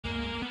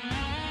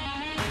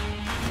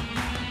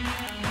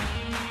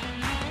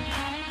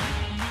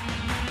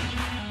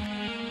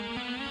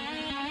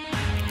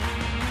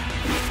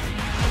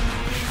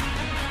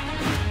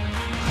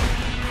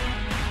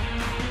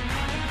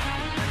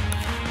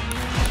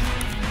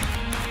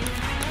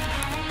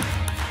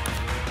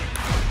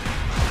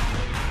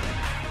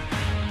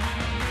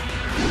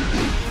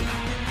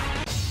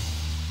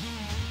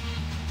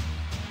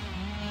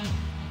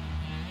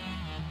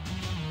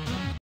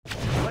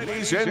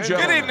Ladies and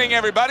gentlemen. Good evening,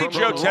 everybody.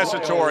 Joe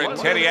Tessitore and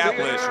Teddy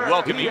Atlas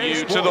welcoming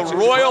you to the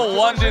Royal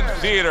London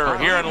Theatre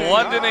here in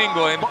London,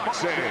 England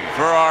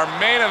for our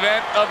main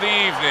event of the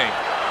evening.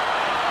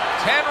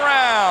 10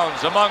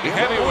 rounds among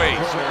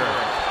heavyweights.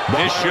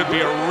 This should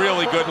be a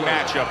really good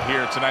matchup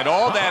here tonight.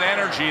 All that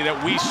energy that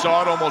we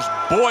saw, it almost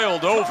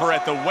boiled over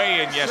at the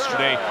weigh-in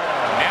yesterday.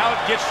 Now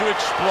it gets to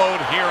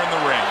explode here in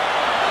the ring.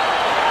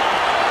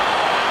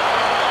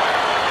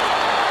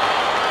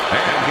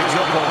 And his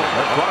opponent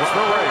across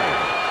the ring,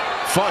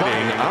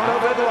 fighting out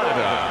of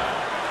Atlanta.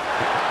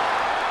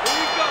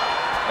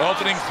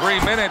 Opening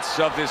 3 minutes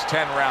of this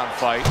 10-round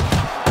fight.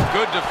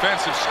 Good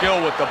defensive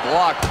skill with the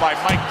block by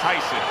Mike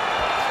Tyson.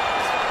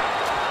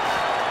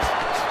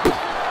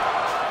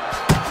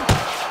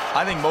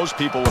 I think most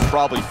people would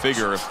probably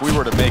figure if we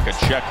were to make a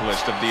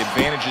checklist of the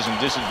advantages and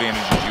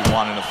disadvantages you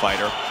want in a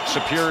fighter,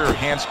 superior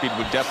hand speed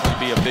would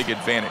definitely be a big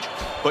advantage.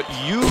 But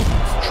you've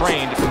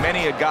trained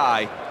many a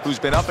guy who's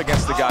been up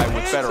against the guy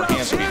with better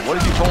hand speed.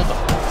 What have you told them?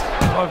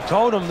 I've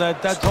told them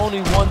that that's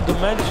only one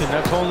dimension.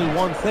 That's only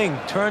one thing.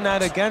 Turn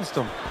that against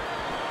them.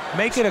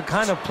 Make it a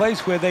kind of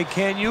place where they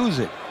can't use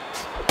it.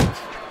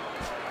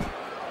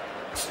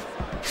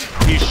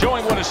 He's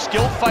showing what a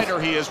skilled fighter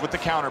he is with the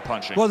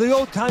counter-punching. Well, the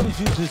old timers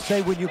used to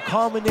say when you're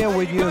calm in there,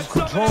 when you're in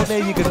control in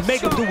there, you can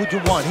make him do what you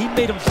want. He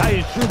made him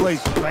tie his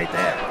shoelaces right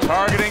there.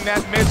 Targeting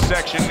that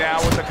midsection now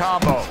with the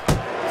combo.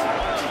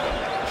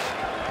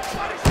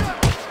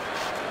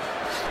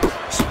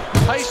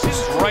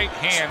 Tyson's right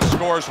hand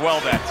scores well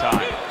that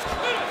time.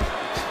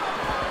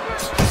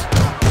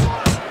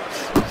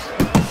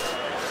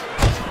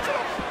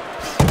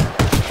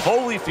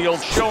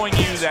 Holyfield showing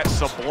you that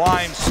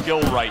sublime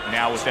skill right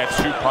now with that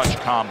two-punch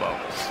combo.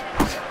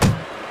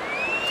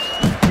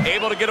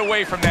 Able to get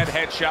away from that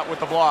headshot with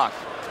the block.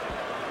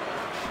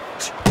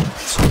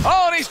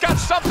 Oh, and he's got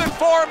something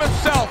for him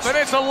himself, and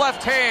it's a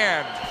left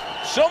hand.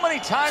 So many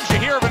times you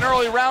hear of an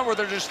early round where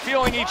they're just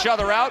feeling each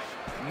other out.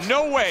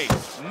 No way.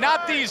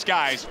 Not these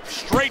guys.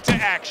 Straight to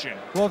action.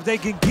 Well, if they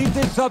can keep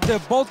this up, they're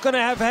both going to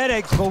have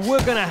headaches, but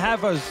we're going to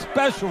have a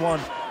special one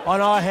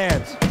on our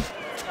hands.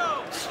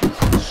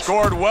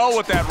 Scored well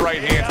with that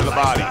right hand to the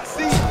body.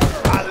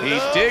 He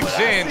digs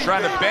in,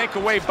 trying to bank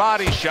away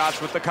body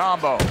shots with the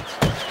combo.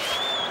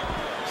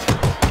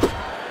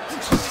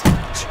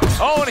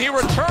 Oh, and he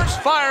returns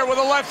fire with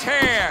a left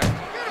hand.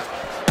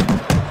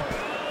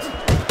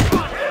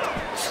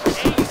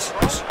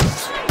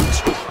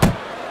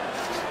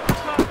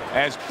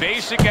 As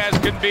basic as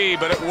can be,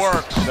 but it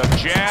works. A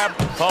jab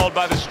followed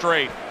by the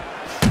straight.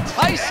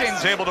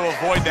 Tyson's able to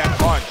avoid that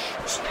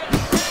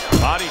punch.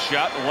 Body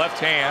shot, the left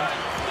hand.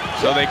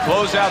 So they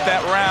close out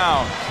that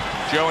round.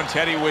 Joe and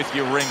Teddy with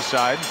you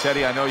ringside.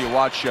 Teddy, I know you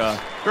watch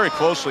very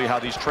closely how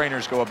these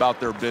trainers go about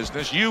their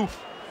business. You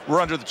were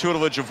under the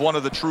tutelage of one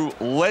of the true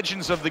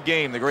legends of the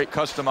game, the great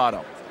Cus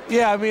D'Amato.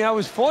 Yeah, I mean, I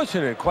was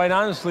fortunate. Quite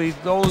honestly,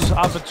 those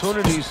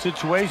opportunities,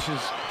 situations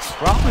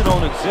probably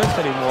don't exist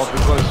anymore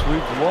because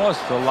we've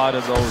lost a lot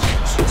of those,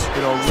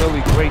 you know,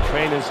 really great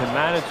trainers and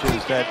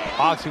managers that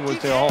boxing was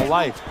their whole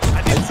life.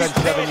 I spent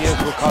 7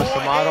 years with Cus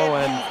D'Amato,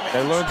 and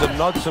they learned the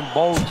nuts and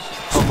bolts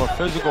from a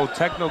physical,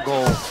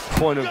 technical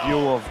point of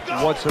view of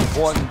what's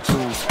important to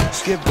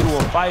give to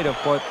a fighter,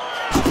 but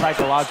the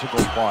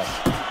psychological part.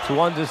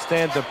 To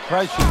understand the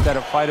pressures that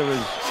a fighter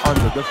is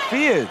under, the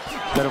fears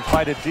that a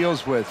fighter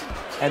deals with.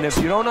 And if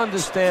you don't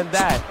understand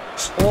that,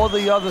 all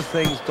the other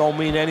things don't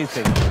mean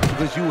anything,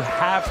 because you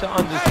have to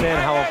understand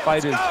how a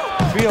fighter is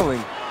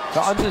feeling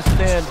to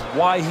understand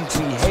why he's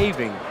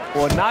behaving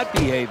or not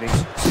behaving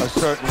a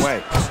certain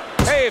way.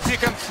 Hey, if you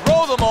can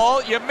throw them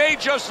all, you may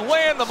just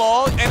land them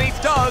all, and he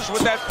does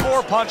with that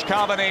four-punch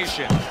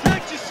combination.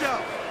 Protect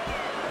yourself.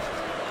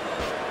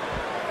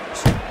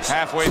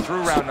 Halfway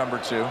through round number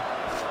 2.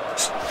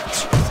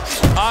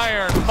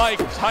 Iron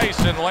Mike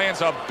Tyson lands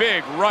a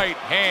big right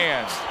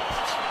hand.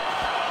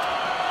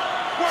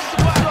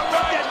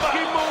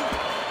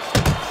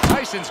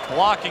 Tyson's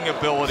blocking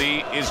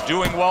ability is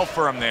doing well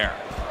for him there.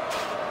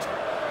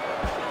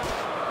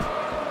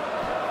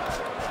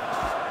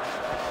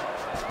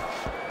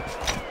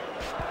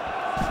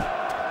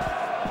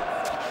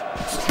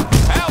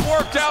 That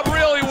worked out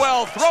really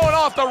well, throwing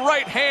off the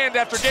right hand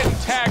after getting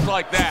tagged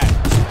like that.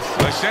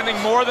 They're sending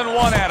more than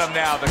one at him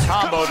now, the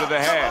combo to the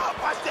head.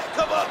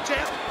 Come up,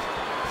 champ.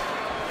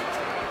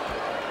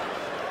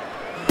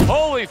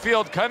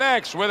 Holyfield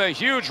connects with a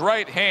huge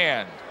right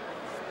hand.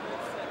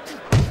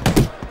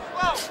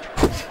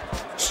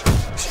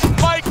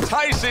 Mike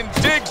Tyson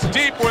digs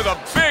deep with a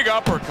big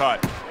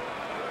uppercut.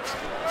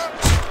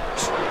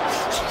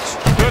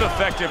 Good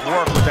effective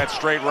work with that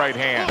straight right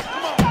hand.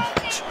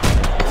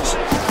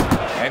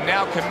 And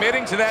now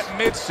committing to that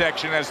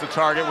midsection as the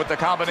target with the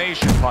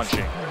combination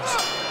punching.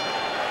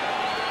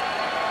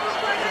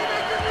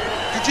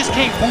 You just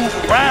can't move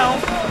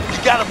around.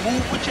 You gotta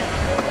move with you.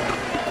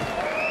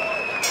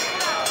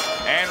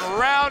 And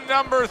round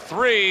number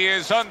 3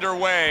 is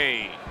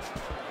underway.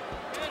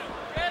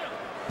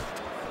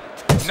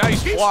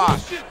 Nice block.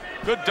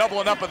 Good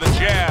doubling up of the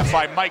jab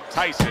by Mike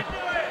Tyson.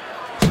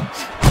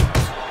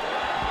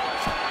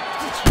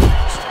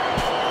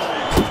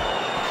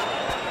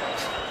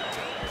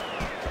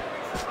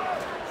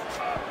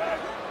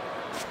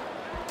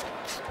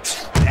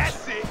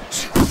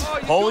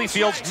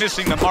 Holyfield's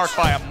missing the mark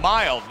by a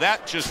mile.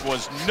 That just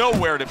was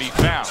nowhere to be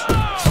found.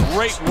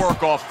 Great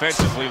work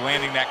offensively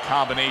landing that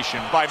combination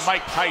by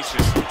Mike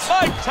Tyson.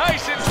 Mike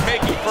Tyson's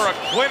making for a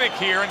clinic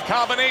here in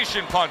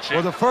combination punching.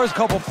 Well, the first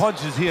couple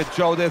punches here,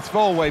 Joe, they're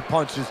throwaway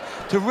punches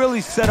to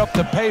really set up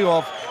the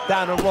payoff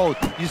down the road.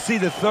 You see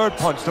the third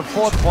punch, the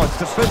fourth punch,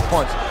 the fifth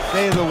punch.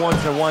 They're the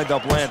ones that wind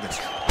up landing.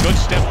 Good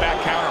step back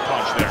counter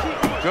punch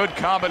there. Good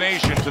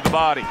combination to the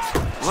body.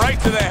 Right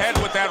to the head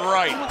with that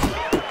right.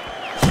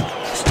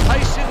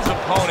 Tyson's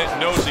opponent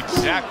knows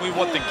exactly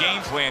what the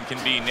game plan can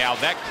be now.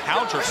 That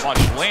counter punch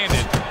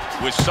landed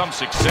with some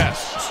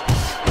success.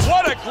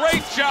 What a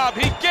great job.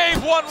 He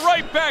gave one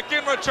right back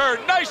in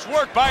return. Nice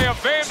work by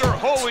Evander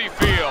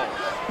Holyfield.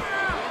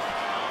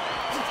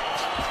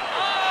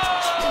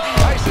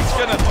 Tyson's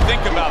going to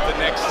think about the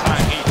next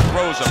time he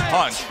throws a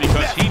punch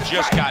because he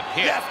just got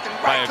hit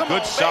by a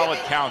good solid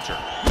counter.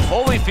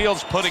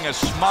 Holyfield's putting a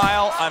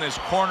smile on his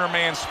corner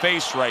man's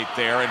face right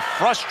there and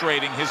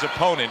frustrating his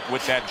opponent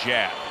with that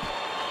jab.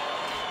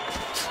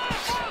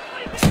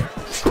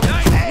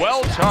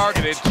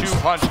 Well-targeted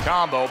two-punch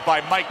combo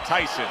by Mike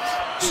Tyson.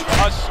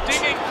 A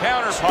stinging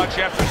counterpunch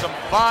after some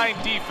fine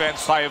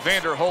defense by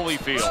Evander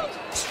Holyfield.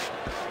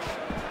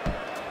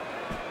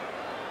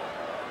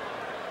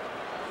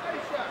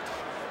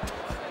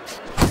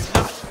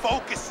 Not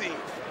focusing.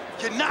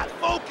 You're not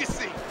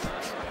focusing.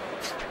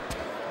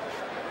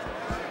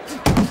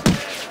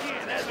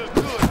 Yeah, that looks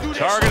good. Do that.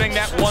 Targeting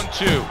that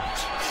 1-2.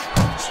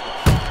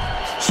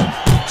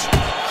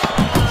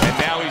 And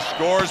now he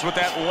scores with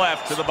that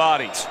left to the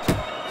body.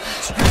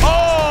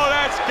 Oh,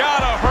 that's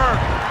gotta hurt.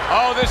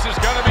 Oh, this is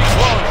gonna be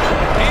close.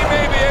 He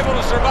may be able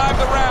to survive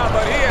the round,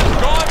 but he has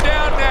gone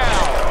down now.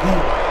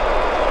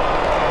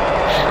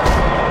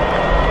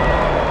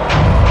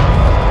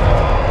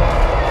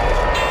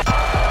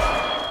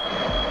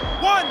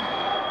 1,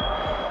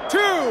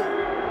 2,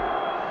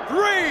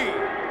 3,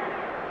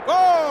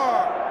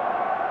 4,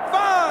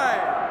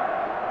 5,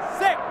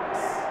 6,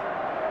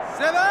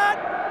 7,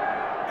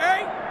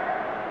 8,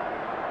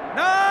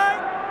 9.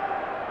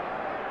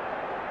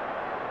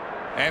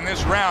 And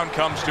this round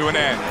comes to an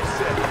end.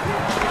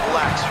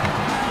 Relax.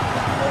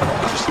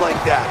 Just like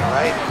that, all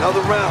right?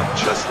 Another round,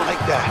 just like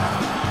that.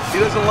 He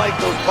doesn't like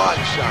those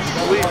body shots.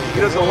 Believe me,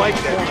 he doesn't like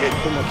that, kid.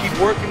 Keep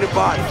working the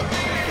body.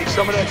 Take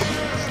some of that.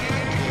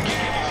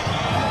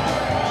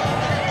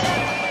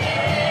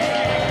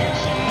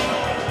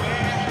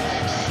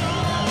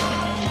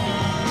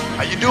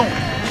 How you doing?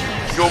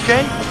 You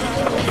okay?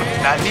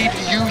 Now I need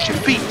to use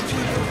your feet.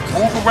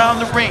 Move around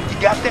the ring.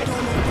 You got that?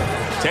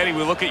 Teddy,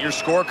 we look at your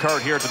scorecard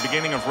here at the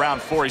beginning of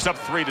round 4. He's up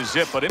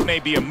 3-0, but it may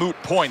be a moot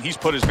point. He's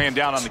put his man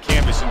down on the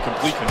canvas in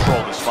complete control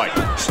of this fight.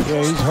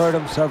 Yeah, he's hurt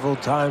him several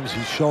times.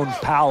 He's shown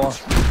power,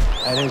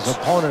 and his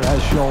opponent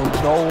has shown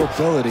no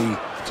ability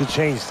to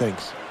change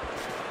things.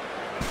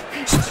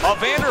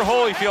 Evander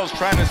Holyfield's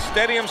trying to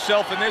steady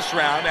himself in this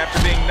round after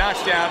being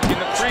knocked down in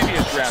the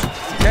previous round.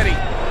 Teddy,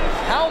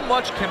 how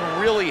much can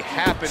really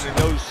happen in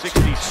those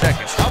 60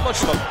 seconds? How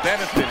much of a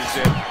benefit is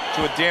it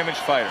to a damaged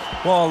fighter?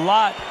 Well, a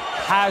lot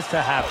has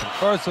to happen.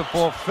 First of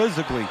all,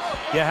 physically,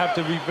 you have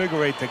to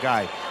revigorate the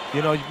guy.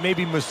 You know,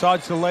 maybe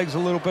massage the legs a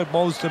little bit.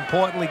 Most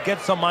importantly,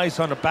 get some ice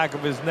on the back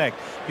of his neck.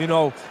 You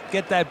know,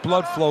 get that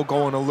blood flow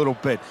going a little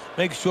bit.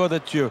 Make sure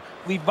that you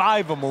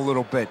revive him a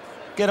little bit.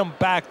 Get him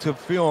back to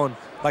feeling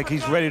like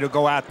he's ready to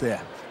go out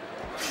there.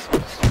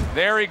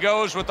 There he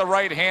goes with the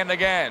right hand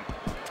again.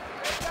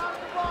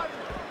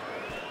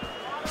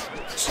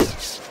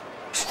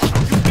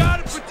 You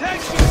gotta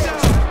protect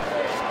yourself.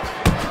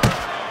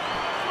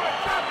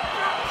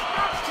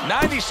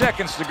 90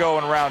 seconds to go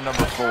in round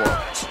number 4.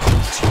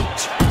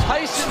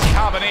 Tyson's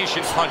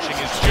combination punching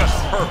is just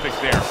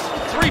perfect there.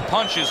 3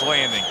 punches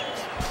landing.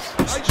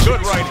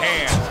 Good right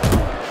hand.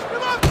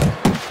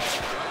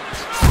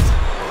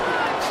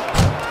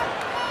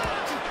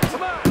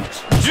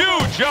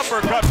 Huge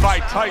uppercut by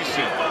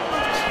Tyson.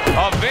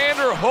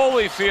 Evander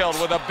Holyfield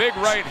with a big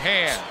right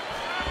hand.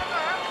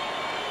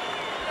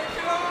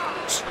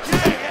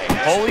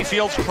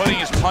 Holyfield's putting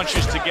his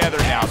punches together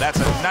now. That's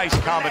a nice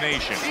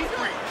combination.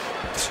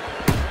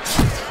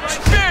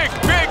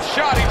 Big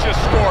shot he just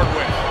scored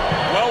with.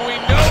 Well, we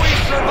know he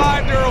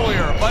survived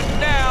earlier, but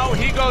now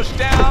he goes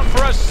down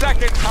for a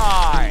second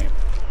time.